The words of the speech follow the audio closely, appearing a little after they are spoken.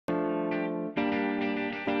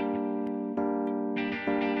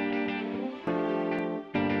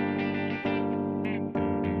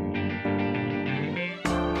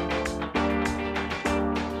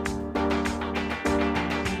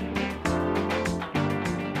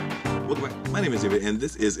welcome back. My name is David, and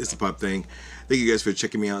this is It's a Pop Thing. Thank you guys for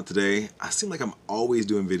checking me out today. I seem like I'm always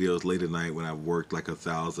doing videos late at night when I've worked like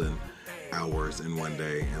 1,000 hours in one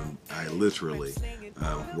day, and I literally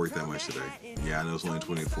worked that much today. Yeah, I know it's only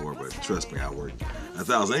 24, but trust me, I worked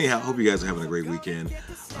 1,000. Anyhow, hope you guys are having a great weekend.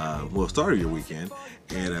 Well, start of your weekend,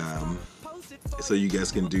 and so you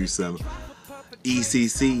guys can do some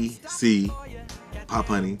ECCC pop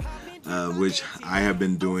hunting, which I have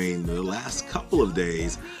been doing the last couple of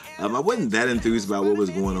days. I wasn't that enthused about what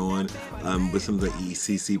was going on with some of the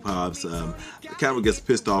ECC pops. I kind of gets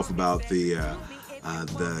pissed off about the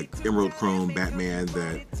Emerald Chrome Batman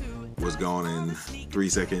that was gone in 3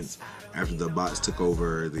 seconds after the bots took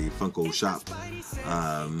over the Funko Shop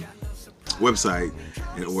website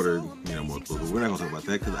and ordered, you know, multiple. But we're not gonna talk about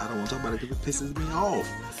that because I don't want to talk about it because it pisses me off.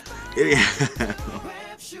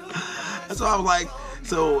 So I was like,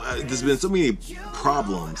 there's been so many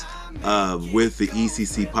problems with the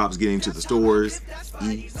ECC pops getting to the stores.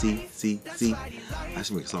 ECCC. I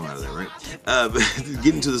should make a song out of that, right?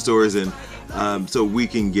 Getting to the stores, and so we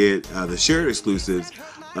can get the shared exclusives.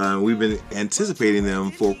 We've been anticipating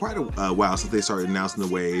them for quite a while since they started announcing the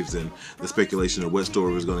waves and the speculation of what store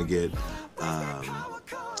was going to get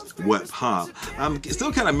what pop. I'm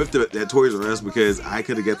still kind of miffed at Toys R Us because I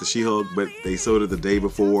could have got the She-Hulk, but they sold it the day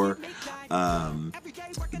before.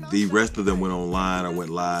 The rest of them went online or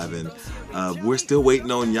went live, and we're still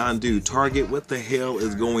waiting on Yondu. Target, what the hell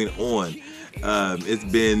is going on? It's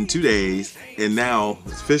been 2 days, and now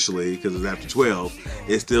officially, because it's after 12,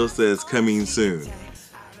 it still says coming soon.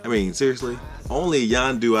 I mean, seriously, only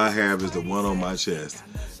Yondu I have is the one on my chest.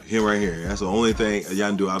 Him right here. That's the only thing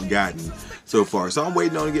Yondu I've gotten so far. So I'm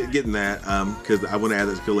waiting on getting that because I want to add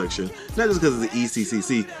that to the collection. Not just because of the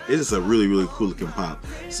ECCC, it's just a really, really cool looking pop.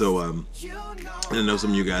 So I know some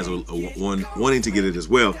of you guys are wanting to get it as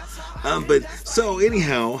well. But so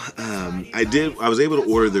anyhow, I was able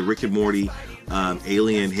to order the Rick and Morty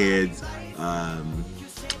alien heads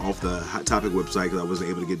off the Hot Topic website because I wasn't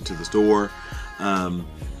able to get into the store.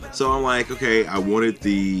 So I'm like, okay, I wanted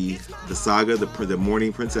the Saga, the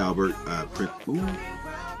Morning Prince Albert.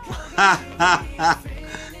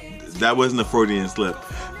 That wasn't a Freudian slip.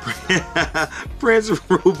 Prince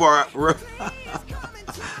Robot. What am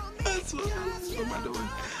I doing?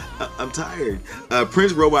 I'm tired.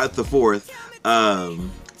 Prince Robot the Fourth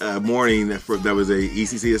Morning. That was a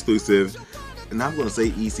ECC exclusive. And I'm going to say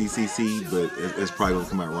ECCC, but it's probably going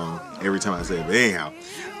to come out wrong every time I say it. But anyhow,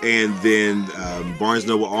 and then Barnes &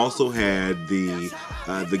 Noble also had the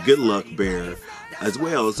Good Luck Bear as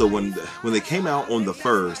well. So when they came out on the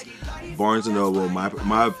 1st, Barnes & Noble,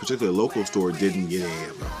 my particular local store, didn't get any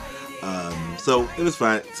of them. So it was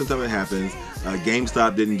fine. Sometimes it happens.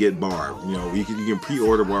 GameStop didn't get Barb. You know, you can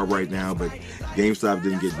pre-order Barb right now, but GameStop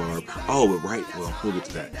didn't get Barb. Oh, but right. Well, we'll get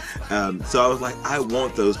to that. So I was like, I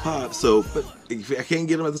want those pops. So, but if I can't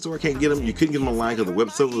get them at the store, I can't get them. You couldn't get them online because the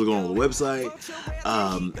website was going on the website.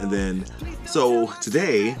 And then, so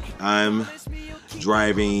today I'm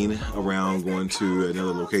driving around going to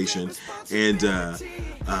another location, and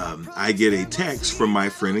I get a text from my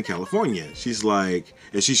friend in California. She's like,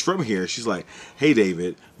 and she's from here, she's like, hey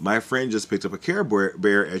David, my friend just picked up a Care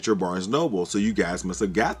Bear at your Barnes & Noble, so you guys must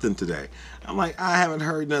have got them today. I'm like, I haven't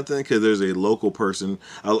heard nothing, because there's a local person,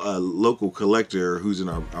 a local collector who's in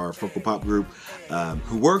our Funko Pop group,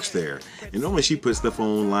 who works there, and normally she puts stuff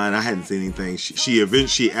online. I hadn't seen anything. She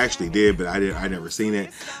actually did, but I never seen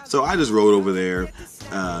it, so I just rode over there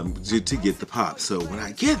to get the pop. So when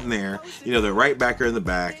I get in there, you know, they're right back there in the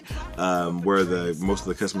back, where most of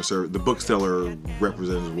the customer service, the bookseller representatives,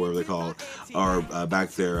 whatever they call it, are back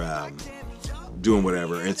there doing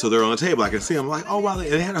whatever. And so they're on the table. I can see them. I'm like, oh wow,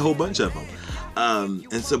 they had a whole bunch of them.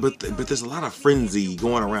 And so, but there's a lot of frenzy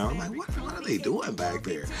going around. I'm like, what are they doing back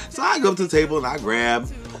there? So I go up to the table and I grab,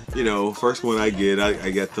 you know, first one I get, I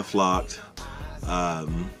get the flocked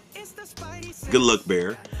Good Luck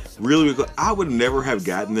Bear. Really good. I would never have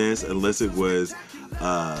gotten this unless it was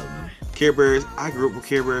Care Bears. I grew up with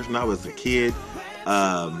Care Bears when I was a kid.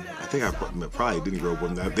 I think I probably didn't grow up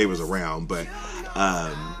when they was around, but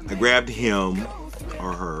I grabbed him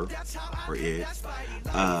or her or it.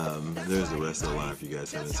 There's the rest of the line if you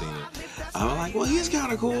guys haven't seen it. I'm like, well, he's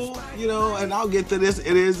kind of cool, you know, and I'll get to this.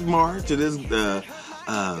 It is March. It is Good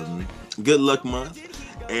Luck Month.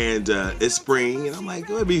 And it's spring, and I'm like,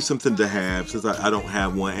 it would be something to have since I don't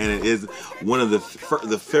have one, and it is one of the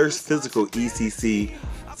first physical ECCC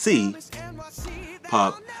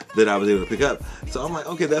pop that I was able to pick up. So I'm like,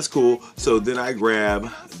 okay, that's cool. So then I grab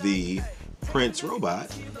the Prince Robot,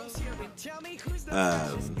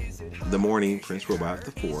 the Morning Prince Robot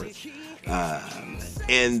the 4th.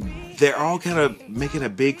 And they're all kind of making a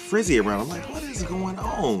big frizzy around. I'm like, what is going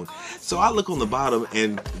on? So I look on the bottom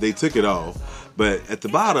and they took it off. But at the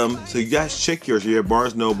bottom, so you guys check yours. You have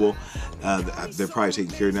Barnes Noble. They're probably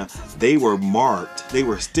taking care of now. They were marked. They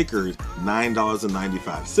were stickered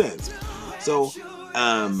 $9.95. So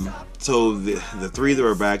the three that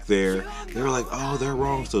were back there, they were like, oh, they're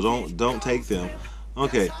wrong. So don't take them.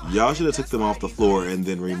 Okay, y'all should have took them off the floor and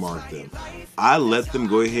then remarked them. I let them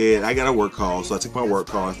go ahead. I got a work call, so I took my work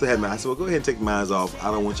call. I still had mine. I said, well, go ahead and take mine off. I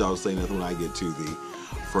don't want y'all to say nothing when I get to the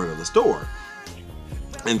front of the store.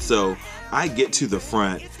 And so I get to the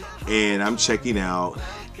front and I'm checking out,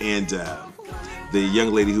 and the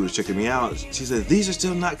young lady who was checking me out, she said, these are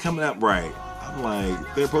still not coming up right. I'm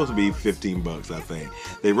like, they're supposed to be $15, I think.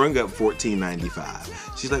 They rung up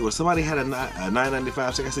 $14.95. She's like, well, somebody had a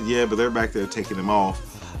 $9.95 sticker. I said, yeah, but they're back there taking them off,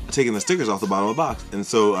 taking the stickers off the bottom of the box. And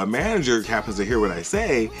so a manager happens to hear what I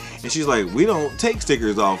say, and she's like, we don't take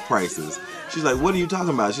stickers off prices. She's like, what are you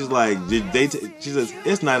talking about? She's like, she says,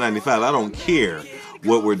 it's $9.95. I don't care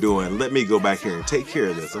what we're doing. Let me go back here and take care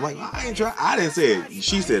of this. I'm like, well, I ain't trying. I didn't say it.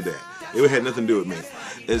 She said that. It had nothing to do with me.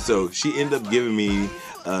 And so she ended up giving me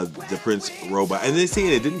the Prince robot. And then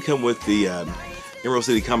seeing it didn't come with the Emerald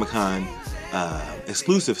City Comic Con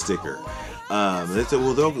exclusive sticker. They said,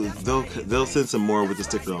 well, they'll send some more with the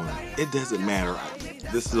sticker on it. It doesn't matter.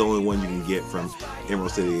 This is the only one you can get from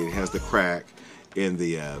Emerald City. It has the crack in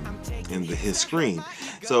his screen.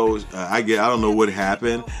 So I don't know what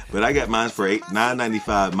happened, but I got mine for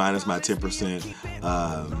 $9.95 minus my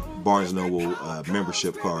 10% Barnes Noble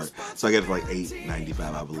membership card. So I got it for like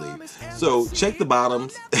 $8.95, I believe. So check the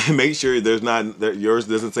bottoms and make sure yours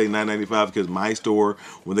doesn't say $9.95, because my store,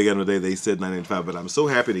 when they got them today, they said $9.95. But I'm so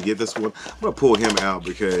happy to get this one. I'm gonna pull him out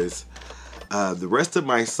because the rest of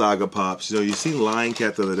my Saga Pops, you know, you've seen Lion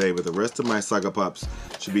Cat the other day, but the rest of my Saga Pops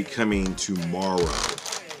should be coming tomorrow.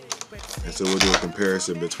 And so we'll do a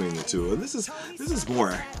comparison between the two. And this is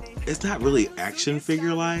more, it's not really action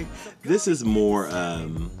figure like. This is more,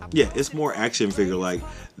 yeah, it's more action figure like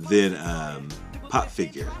than pop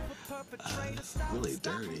figure. It's really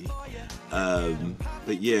dirty.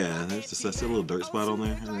 But yeah, there's just a little dirt spot on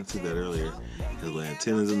there. I didn't see that earlier. There's the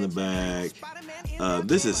antennas in the back.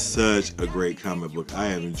 This is such a great comic book. I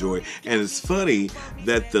have enjoyed, and it's funny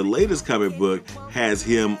that the latest comic book has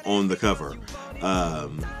him on the cover,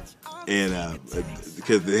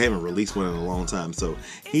 because they haven't released one in a long time, so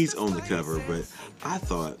he's on the cover. But I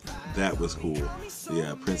thought that was cool.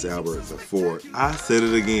 Yeah, Prince Albert IV. I said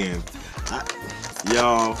it again.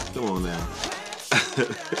 Y'all, come on now.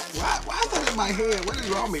 Why is that in my head? What is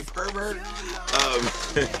wrong with me, pervert?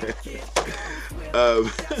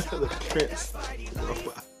 The Prince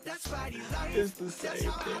robot. It's the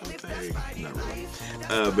same damn thing. Not really.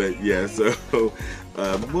 But yeah, so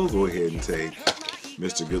we'll go ahead and take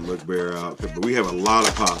Mr. Good Luck Bear out, but we have a lot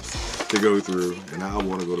of pops to go through, and I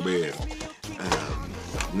want to go to bed.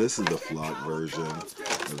 This is the flock version of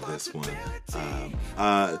this one.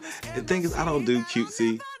 The thing is, I don't do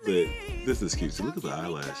cutesy, but this is cutesy. Look at the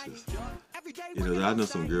eyelashes. You know, I know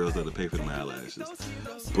some girls that'll pay for them eyelashes.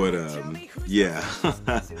 But yeah,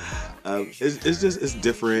 it's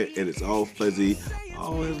different, and it's all fuzzy.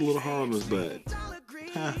 Oh, there's a little hair on his butt.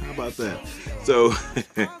 How about that? So,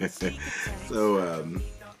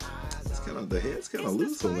 the head's kind of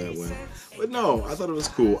loose on that one. But no, I thought it was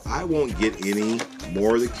cool. I won't get any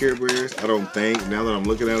more of the Care Bears, I don't think. Now that I'm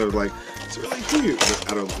looking at it, like, it's really cute.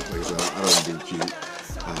 But I don't do cute.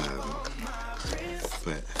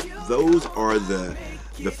 But those are the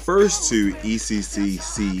first two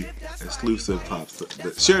ECCC exclusive pops,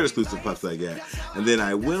 the shared exclusive pops that I got. And then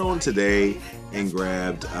I went on today and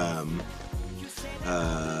grabbed the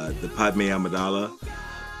Padme Amidala,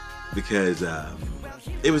 because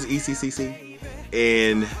it was ECCC,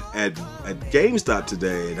 and at GameStop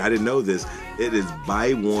today, and I didn't know this, it is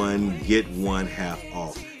buy one get one half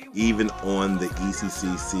off, even on the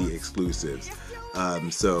ECCC exclusives.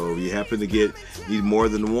 So if you happen to need more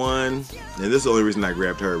than one, and this is the only reason I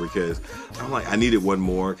grabbed her, because I'm like, I needed one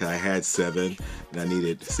more because I had 7 and I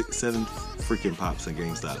needed 7 freaking pops in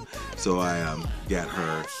GameStop. So I got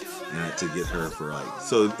her, and to get her for like,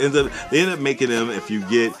 so they end up making them, if you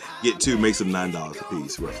get 2, makes them $9 a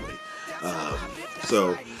piece roughly.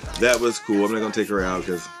 So that was cool. I'm not gonna take her out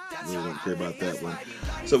because we don't care about that one.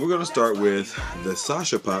 So we're gonna start with the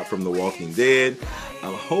Sasha Pop from The Walking Dead.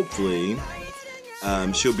 Hopefully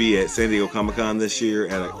she'll be at San Diego Comic-Con this year,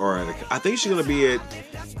 I think she's going to be at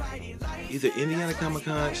either Indiana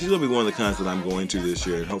Comic-Con. She's going to be one of the cons that I'm going to this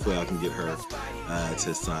year, and hopefully I can get her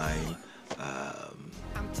to sign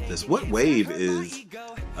this. What wave is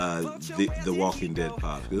the Walking Dead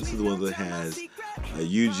pops. This is the one that has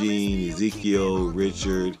Eugene, Ezekiel,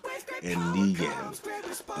 Richard, and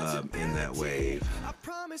Negan in that wave.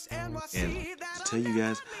 And to tell you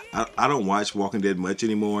guys, I don't watch Walking Dead much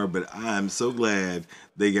anymore, but I'm so glad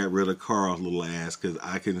they got rid of Carl's little ass, because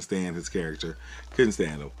I couldn't stand his character. Couldn't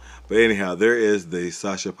stand him. But anyhow, there is the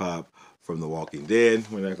Sasha Pop from The Walking Dead.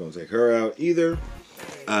 We're not going to take her out either.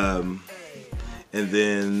 And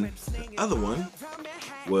then the other one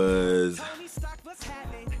was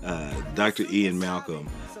Dr. Ian Malcolm.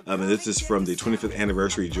 And this is from the 25th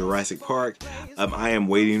anniversary Jurassic Park. I am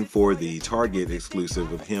waiting for the Target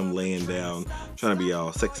exclusive with him laying down, trying to be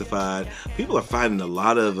all sexified. People are finding a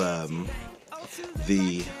lot of I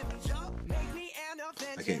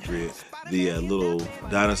can't read it, the little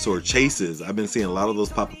dinosaur chases. I've been seeing a lot of those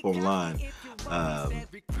pop up online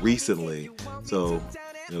recently. So,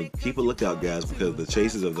 you know, keep a lookout, guys, because the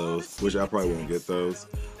chases of those, which I probably won't get those,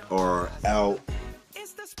 are out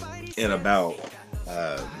and about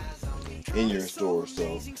in your store.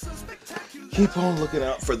 So keep on looking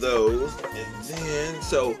out for those. And then,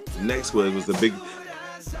 so next was the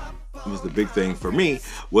big thing for me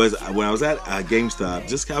was when I was at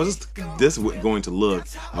GameStop. I was just going to look.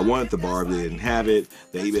 I wanted the Barb. They didn't have it,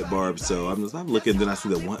 the 8-bit Barb. So I'm looking. Then I see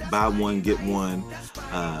the buy one get one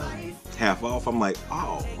half off. I'm like,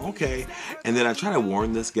 oh, okay. And then I try to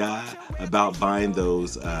warn this guy about buying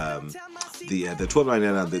those the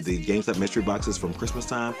 $12.99 the GameStop mystery boxes from Christmas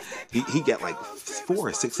time. He got like 4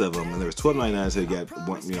 or 6 of them, and there was $12.99, so he got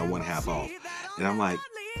one half off. And I'm like,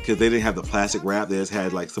 because they didn't have the plastic wrap, they just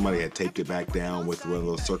had like somebody had taped it back down with one of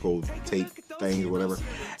those circle tape things or whatever.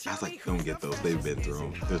 I was like, don't get those. They've been through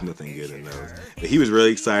them. There's nothing good in those. But he was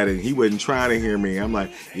really excited. He wasn't trying to hear me. I'm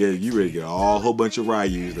like, yeah, you ready to get a whole bunch of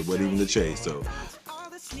Ryus that wasn't even the chase. So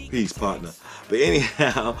peace, partner. But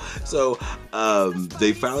anyhow, so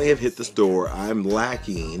they finally have hit the store. I'm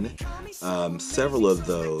lacking several of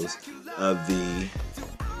those of the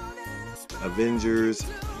Avengers,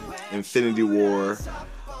 Infinity War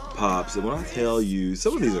pops. And when I tell you,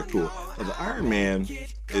 some of these are cool. Now, the Iron Man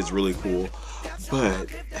is really cool, but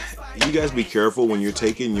you guys be careful when you're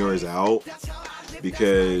taking yours out,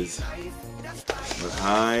 because when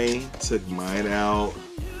I took mine out,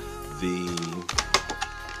 the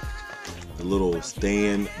little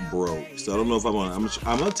stand broke. So I don't know if I'm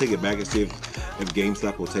gonna take it back and see if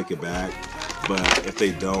GameStop will take it back. But if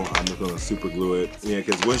they don't, I'm just gonna super glue it. Yeah,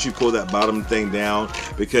 because once you pull that bottom thing down,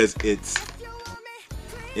 because it's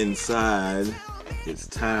inside, it's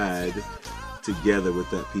tied together with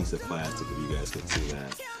that piece of plastic. If you guys can see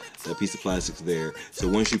that piece of plastic's there. So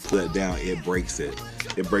once you pull that down, it breaks it.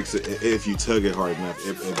 It breaks it if you tug it hard enough.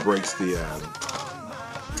 It breaks the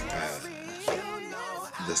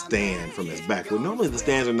stand from its back. Well, normally the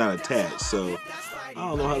stands are not attached, so I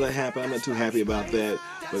don't know how that happened. I'm not too happy about that.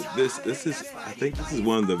 But this is, I think this is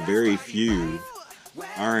one of the very few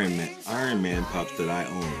Iron Man pops that I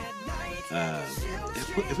own.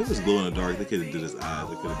 If it was glow in the dark, they could have did his eyes.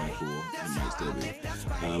 It could have been cool. It might still be.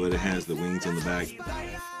 But it has the wings on the back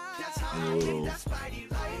and the little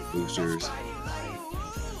boosters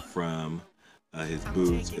from his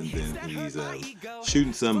boots, and then he's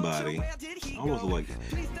shooting somebody, almost like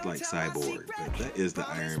Cyborg. But that is the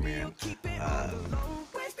Iron Man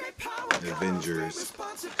Avengers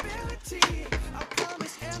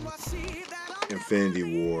Infinity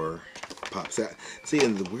War pops out. See,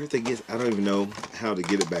 and the weird thing is, I don't even know how to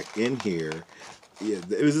get it back in here. Yeah,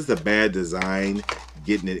 it was just a bad design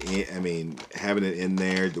getting it in. I mean, having it in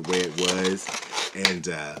there the way it was, and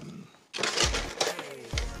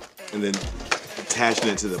then attaching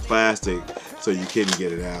it to the plastic so you couldn't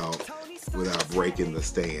get it out without breaking the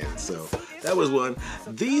stand. So that was one.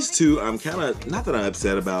 These two I'm kind of, not that I'm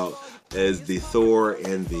upset about, as the Thor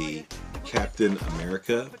and the Captain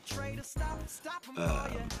America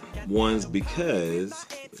ones, because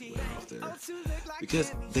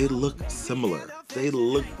they look similar. They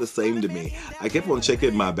look the same to me. I kept on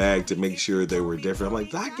checking my bag to make sure they were different. I'm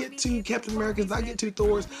like, did I get 2 Captain Americas? Did I get 2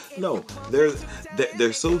 Thors? No,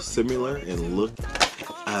 they're so similar in look,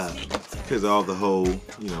 because all the whole,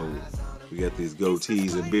 you know, we got these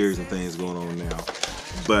goatees and beards and things going on now.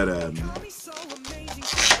 But I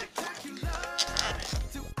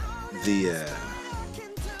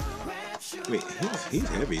mean, he's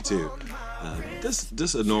heavy too.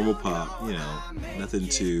 Just a normal pop, you know, nothing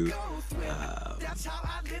too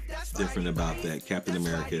different about that. Captain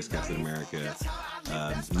America is Captain America.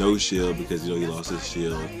 No shield, because you know he lost his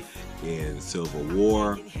shield in Civil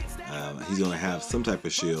War. He's gonna have some type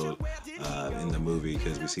of shield in the movie,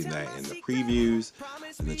 because we've seen that in the previews,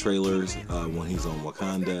 in the trailers, when he's on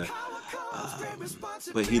Wakanda.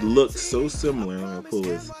 But he looks so similar. I'm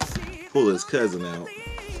gonna pull his cousin out.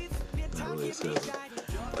 Not really his cousin.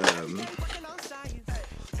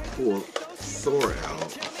 Pull Thor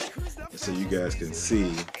out so you guys can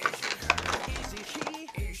see.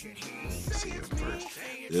 Let's see him first.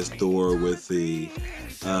 This Thor with the.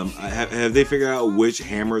 Have they figured out which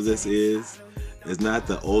hammer this is? It's not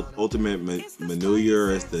the ultimate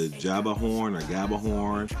maneuver. It's the Jabba horn or Gabba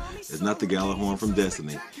horn. It's not the Gala horn from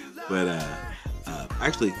Destiny. But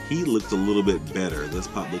actually, he looks a little bit better. This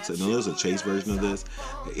pop looks. I know there's a chase version of this.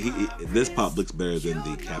 This pop looks better than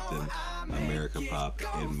the Captain America pop,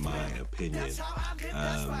 in my opinion. It's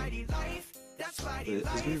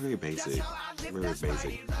very, very basic. Very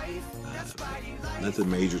basic. Nothing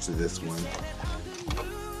major to this one,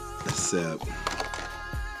 except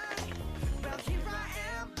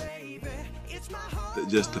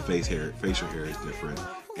just the facial hair is different,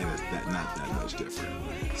 and it's not that much different.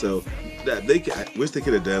 So I wish they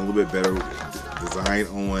could have done a little bit better design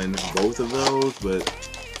on both of those, but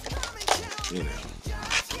you know.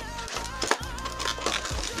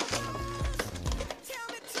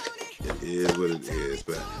 Is what it is,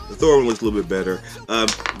 but the Thor one looks a little bit better.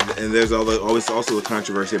 And there's always also the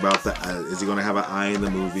controversy about is he going to have an eye in the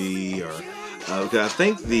movie, or because I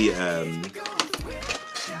think the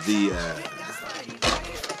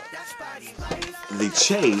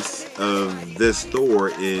chase of this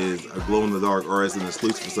Thor is a glow in the dark, or is an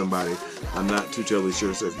exclusive for somebody. I'm not too terribly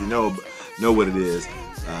sure. So if you know what it is,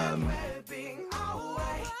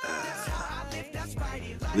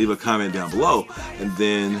 leave a comment down below. And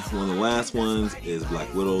then one of the last ones is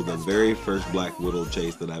Black Widow, the very first Black Widow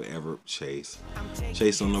chase that I've ever chase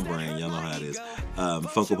on the brain. Y'all know how it is.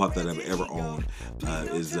 Funko Pop that I've ever owned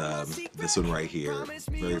is this one right here,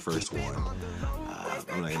 very first one.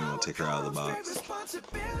 I'm not even gonna take her out of the box.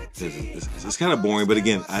 It's kind of boring, but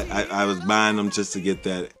again, I was buying them just to get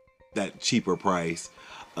that cheaper price.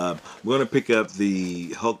 I'm gonna pick up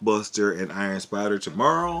the Hulkbuster and Iron Spider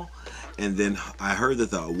tomorrow. And then I heard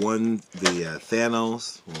that the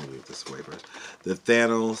Thanos, let me get this way first. The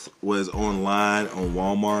Thanos was online on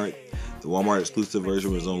Walmart. The Walmart exclusive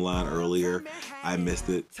version was online earlier. I missed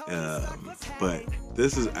it. But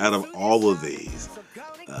this is, out of all of these,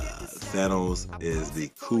 Thanos is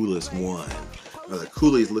the coolest one, or the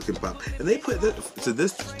coolest looking pop. And they put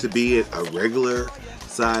this to be a regular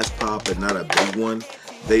size pop and not a big one.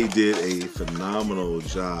 They did a phenomenal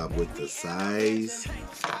job with the size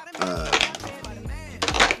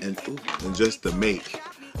and just the make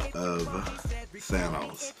of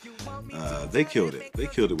Thanos. They killed it. They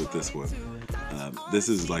killed it with this one. This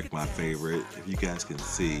is like my favorite. If you guys can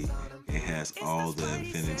see, it has all the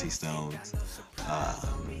Infinity Stones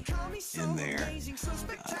in there.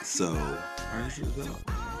 So, where is it though?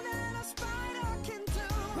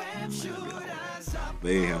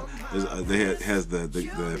 It has the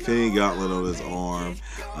Infinity Gauntlet on his arm.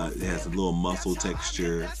 It has a little muscle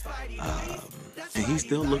texture. And he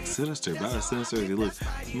still looks sinister. About as sinister as he looks.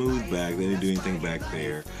 Smooth back. They didn't do anything back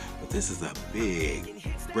there. But this is a big,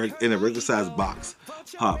 in a regular size box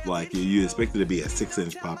pop. Like you expect it to be a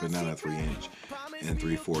 6-inch pop and not a 3-inch and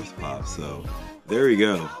 3/4 pop. So there you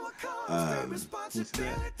go. See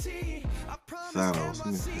that?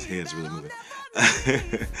 Thanos. His head's really moving.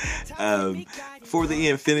 For the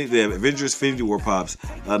Avengers Infinity War pops,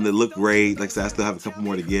 they look great. Like I said, I still have a couple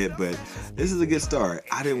more to get, but this is a good start.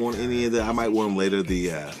 I didn't want any of that. I might want them later,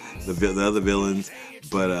 the other villains,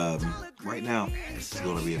 but right now it's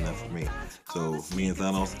going to be enough for me. So me and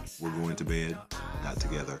Thanos, we're going to bed, not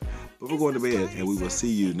together, but we're going to bed, and we will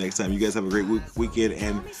see you next time. You guys have a great weekend,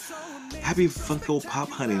 and happy Funko Pop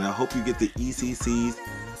hunting. I hope you get the ECCs.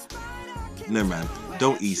 Never mind.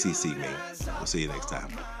 Don't ECC me. We'll see you next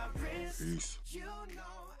time. Peace.